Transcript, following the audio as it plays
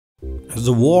As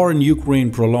the war in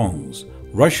Ukraine prolongs,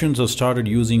 Russians have started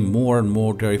using more and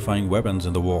more terrifying weapons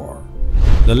in the war.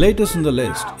 The latest in the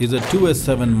list is the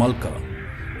 2S7 MALKA.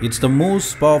 It's the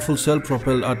most powerful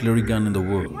self-propelled artillery gun in the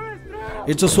world.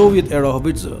 It's a Soviet-era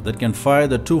Howitzer that can fire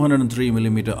the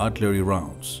 203mm artillery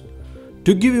rounds.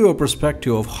 To give you a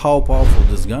perspective of how powerful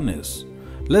this gun is,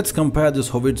 let's compare this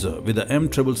Howitzer with the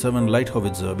M777 light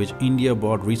Howitzer which India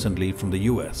bought recently from the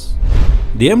US.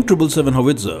 The M777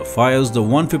 Howitzer fires the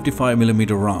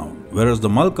 155mm round, whereas the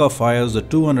MALKA fires the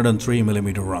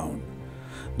 203mm round.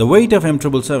 The weight of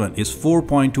M777 is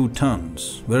 4.2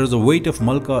 tons, whereas the weight of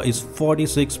MALKA is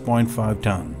 46.5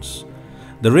 tons.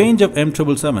 The range of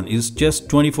M777 is just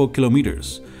 24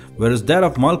 kilometers, whereas that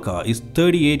of MALKA is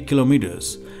 38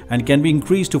 kilometers and can be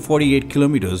increased to 48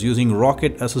 kilometers using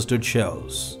rocket-assisted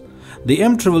shells. The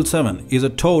M777 is a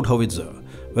towed howitzer,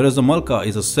 whereas the MALKA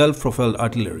is a self-propelled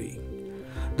artillery.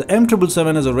 The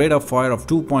M777 has a rate of fire of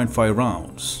 2.5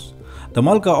 rounds. The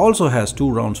MALKA also has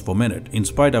 2 rounds per minute in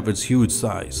spite of its huge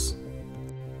size.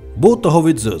 Both the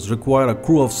howitzers require a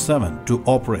crew of 7 to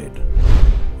operate.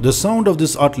 The sound of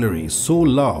this artillery is so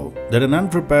loud that an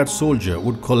unprepared soldier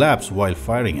would collapse while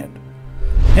firing it.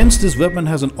 Hence, this weapon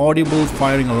has an audible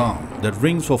firing alarm that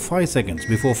rings for 5 seconds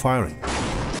before firing.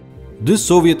 This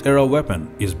Soviet-era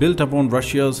weapon is built upon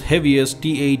Russia's heaviest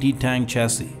T-80 tank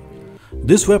chassis.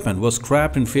 This weapon was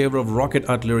scrapped in favor of rocket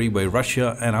artillery by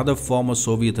Russia and other former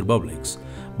Soviet republics,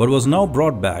 but was now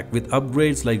brought back with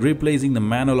upgrades like replacing the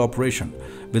manual operation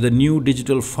with a new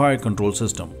digital fire control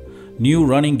system, new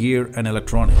running gear and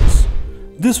electronics.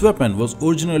 This weapon was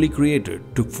originally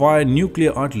created to fire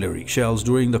nuclear artillery shells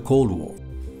during the Cold War.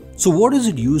 So what is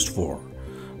it used for?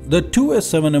 The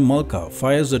 2S7M MALKA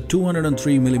fires a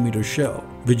 203mm shell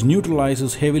which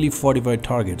neutralizes heavily fortified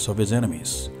targets of its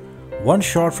enemies. One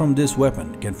shot from this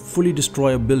weapon can fully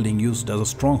destroy a building used as a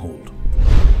stronghold.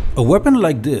 A weapon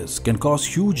like this can cause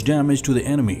huge damage to the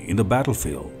enemy in the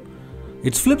battlefield.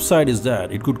 Its flip side is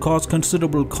that it could cause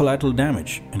considerable collateral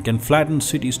damage and can flatten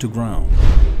cities to ground.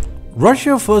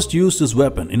 Russia first used this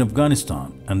weapon in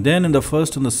Afghanistan and then in the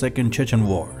First and the Second Chechen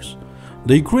Wars.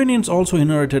 The Ukrainians also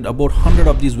inherited about 100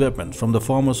 of these weapons from the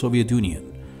former Soviet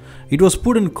Union. It was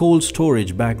put in cold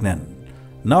storage back then.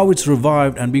 Now it's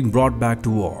revived and being brought back to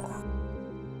war.